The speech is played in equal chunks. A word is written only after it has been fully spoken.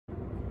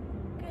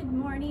Good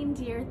morning,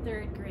 dear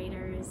third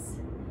graders.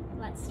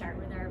 Let's start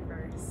with our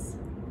verse.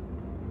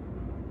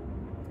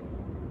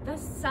 The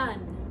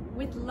sun,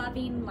 with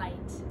loving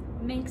light,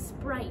 makes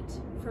bright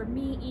for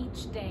me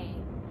each day,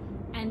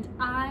 and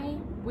I,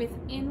 with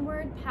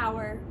inward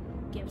power,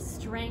 give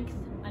strength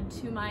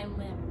unto my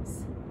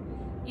limbs.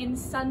 In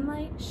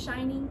sunlight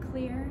shining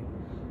clear,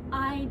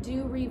 I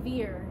do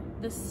revere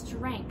the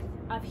strength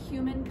of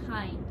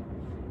humankind,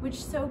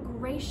 which so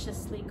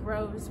graciously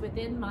grows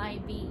within my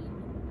being,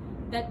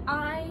 that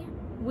I,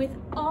 with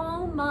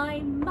all my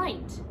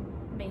might,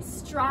 may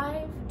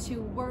strive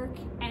to work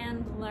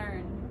and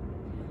learn.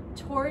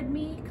 Toward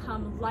me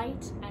come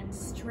light and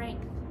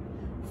strength,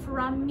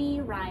 from me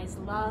rise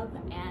love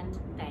and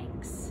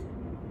thanks.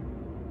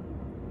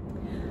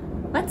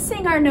 Let's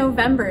sing our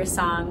November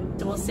song.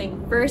 We'll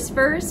sing first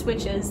verse,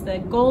 which is the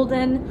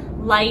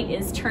golden light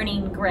is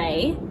turning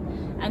gray,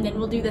 and then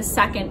we'll do the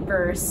second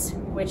verse,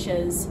 which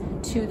is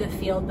to the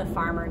field the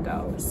farmer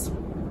goes.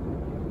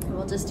 And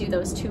we'll just do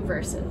those two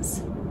verses.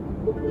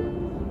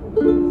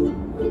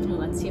 And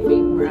let's see if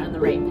we're on the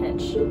right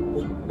pitch.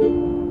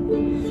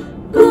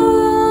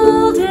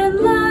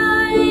 Golden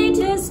light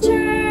is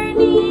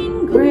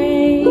turning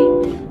gray,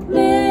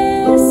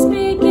 mists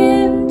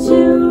begin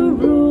to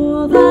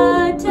rule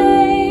the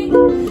day.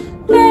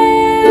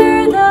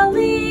 There the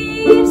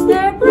leaves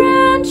their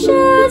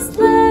branches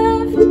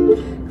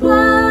lift,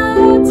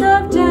 clouds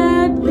of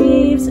dead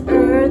leaves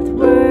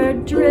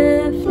earthward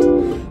drift.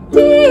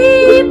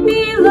 Deep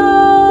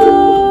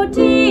below,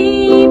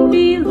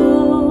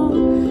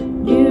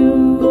 new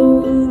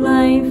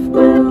life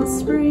will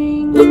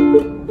spring.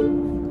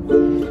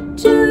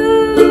 To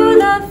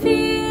the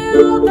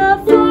field the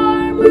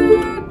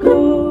farmer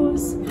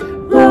goes,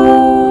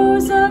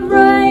 rows of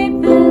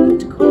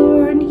ripened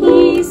corn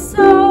he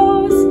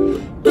sows.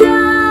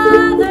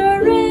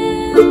 Gather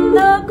in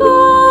the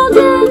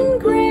golden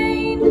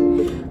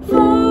grain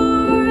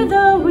for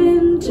the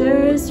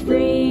winter's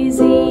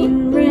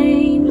freezing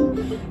rain.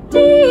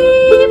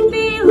 Deep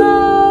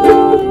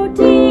below,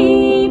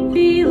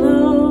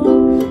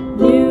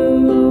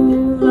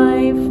 new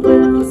life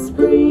will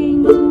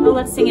spring. Oh,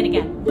 let's sing it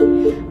again.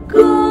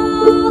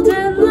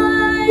 Golden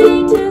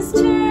light is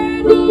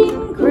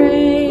turning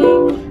gray,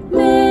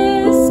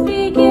 mists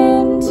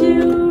begin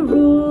to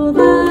rule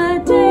the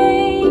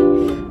day.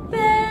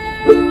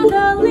 Bare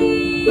the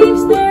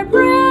leaves their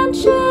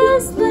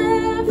branches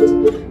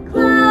lift,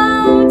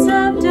 clouds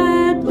of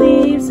dead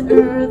leaves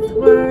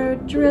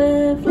earthward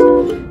drift.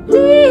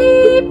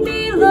 Deep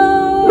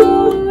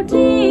below,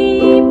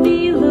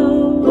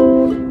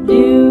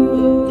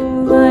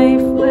 new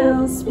life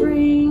will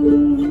spring.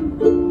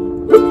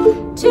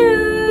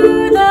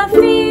 To the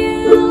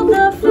field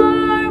the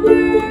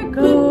farmer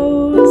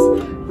goes,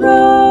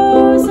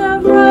 rows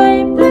of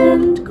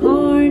ripened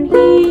corn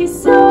he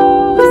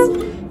sows.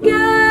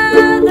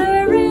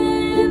 Gather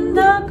in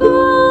the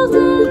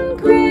golden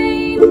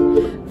grain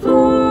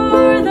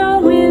for the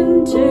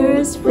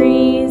winter's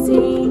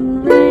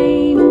freezing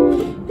rain.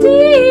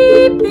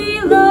 Deep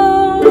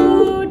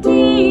below,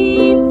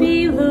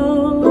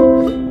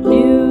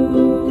 new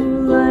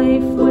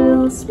life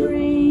will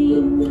spring.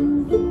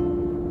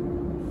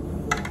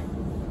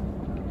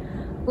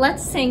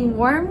 Let's sing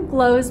Warm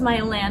Glows My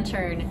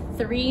Lantern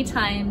 3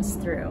 times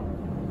through.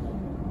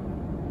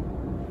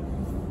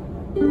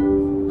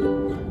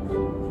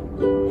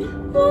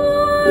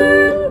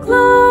 Warm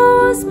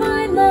glows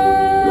my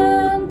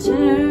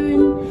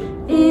lantern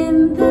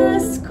in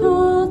this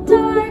cold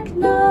dark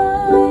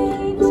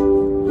night.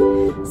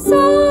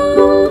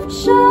 Soft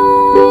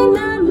shine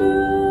the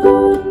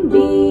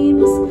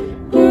moonbeams,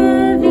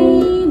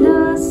 giving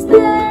us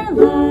their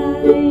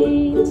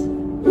light.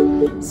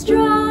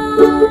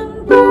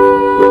 Strong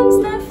burns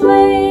the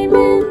flame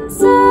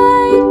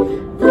inside,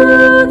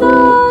 through the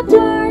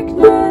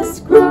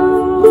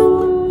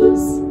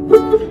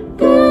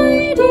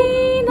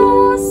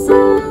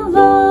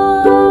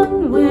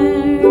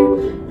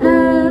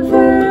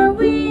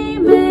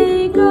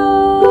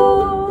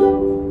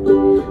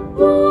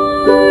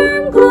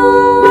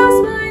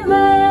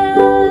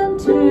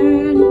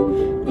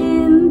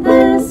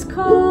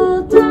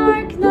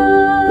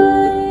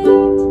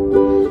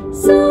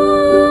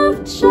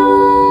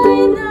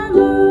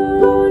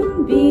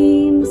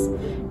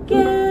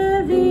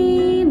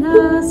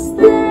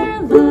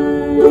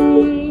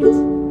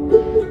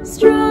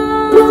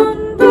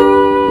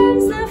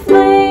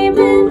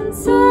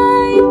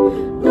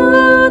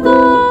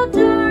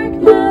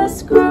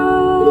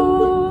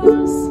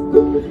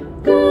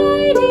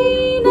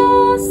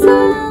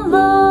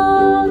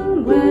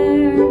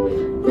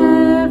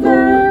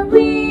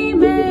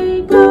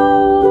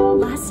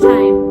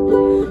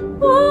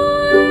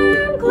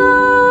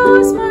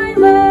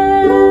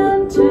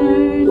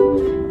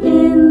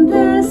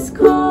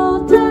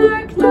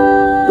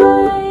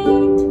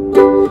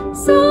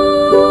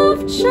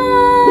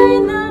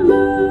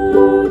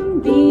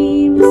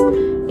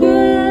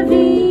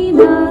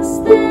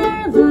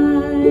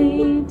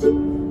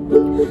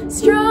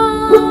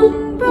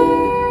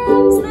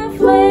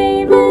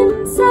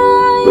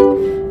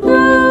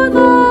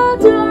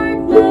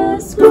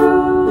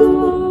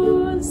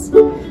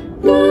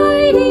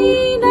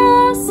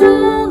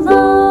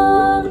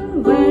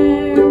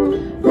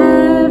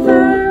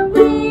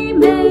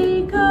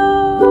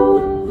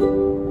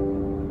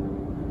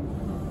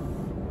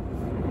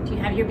Do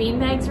you have your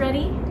beanbags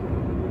ready?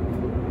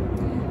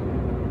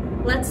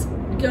 Let's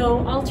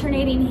go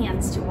alternating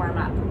hands to warm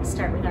up.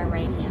 Start with our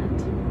right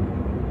hand.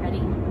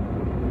 Ready?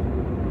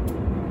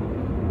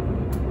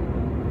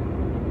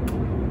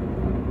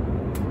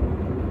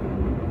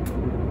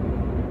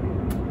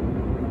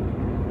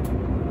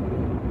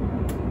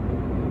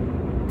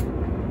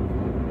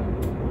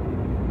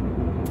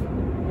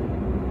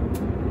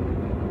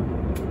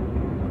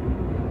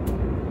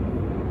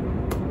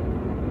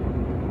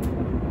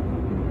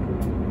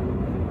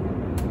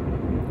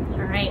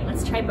 All right,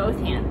 let's try both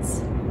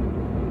hands.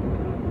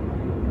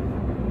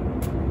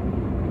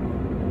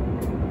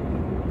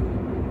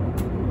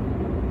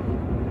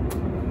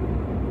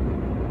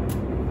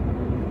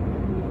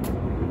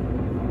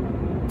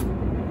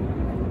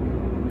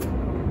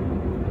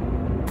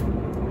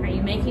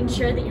 Making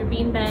sure that your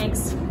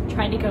beanbags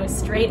try to go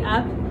straight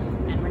up,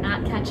 and we're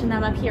not catching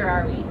them up here,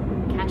 are we?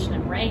 We're catching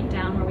them right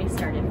down where we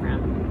started from.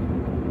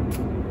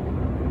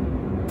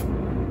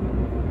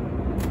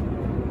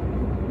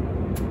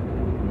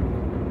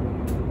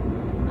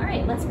 All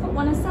right, let's put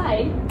one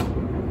aside.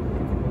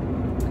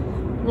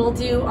 We'll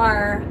do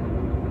our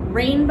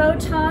rainbow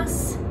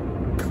toss,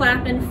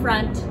 clap in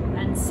front,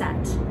 and set.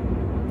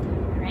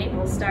 All right,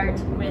 we'll start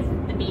with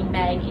the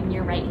beanbag in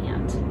your right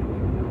hand.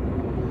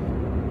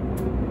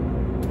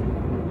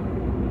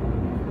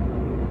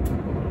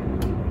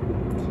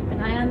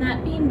 On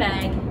that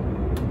beanbag.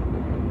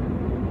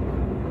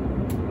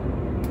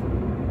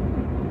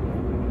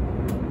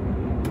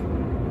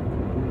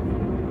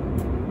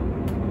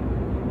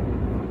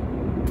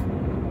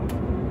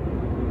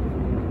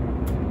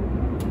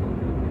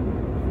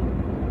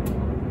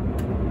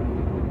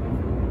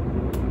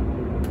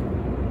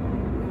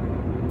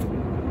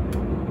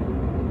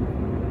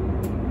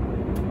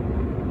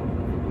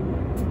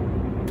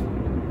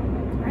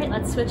 All right,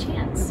 let's switch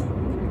hands.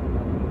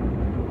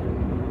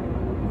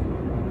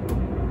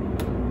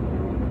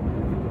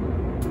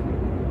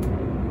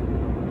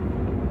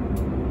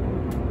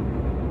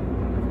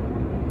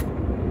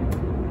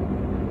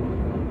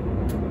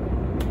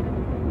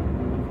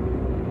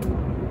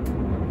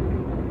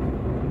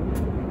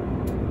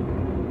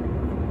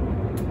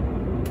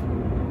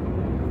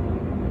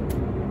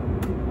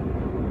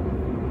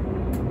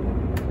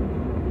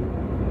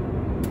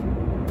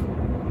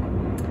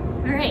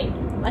 All right,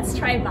 let's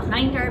try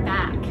behind our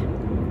back.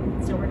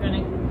 So we're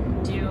gonna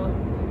do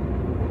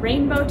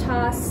rainbow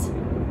toss,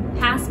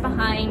 pass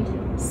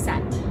behind,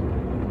 set.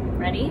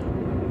 Ready?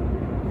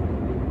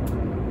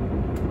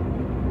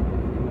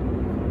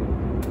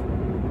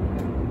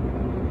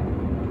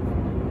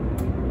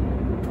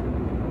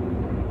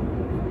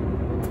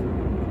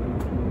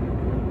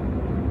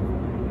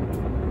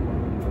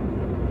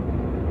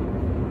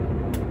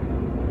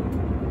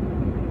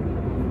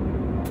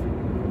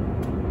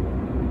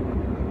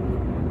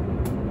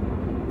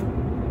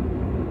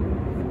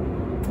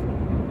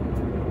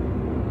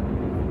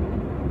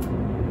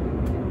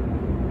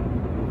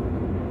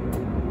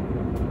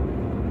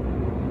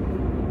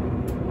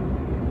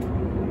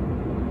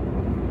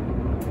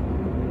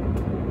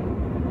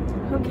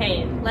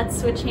 Okay, let's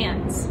switch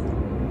hands.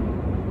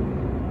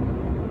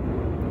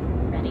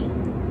 Ready?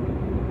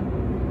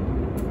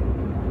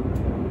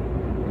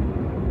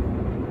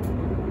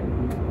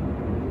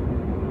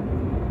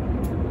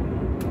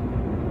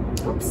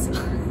 Oops,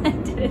 I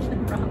did it the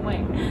wrong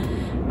way.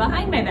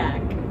 Behind my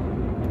back.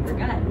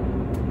 Forgot.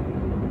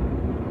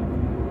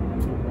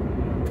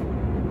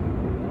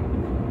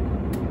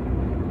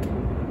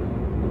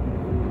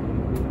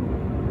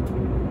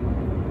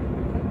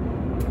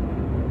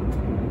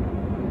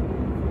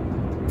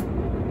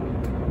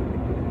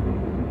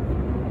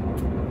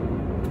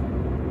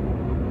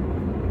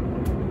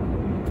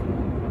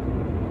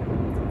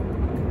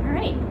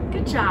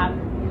 Good job.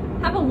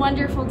 Have a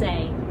wonderful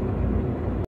day.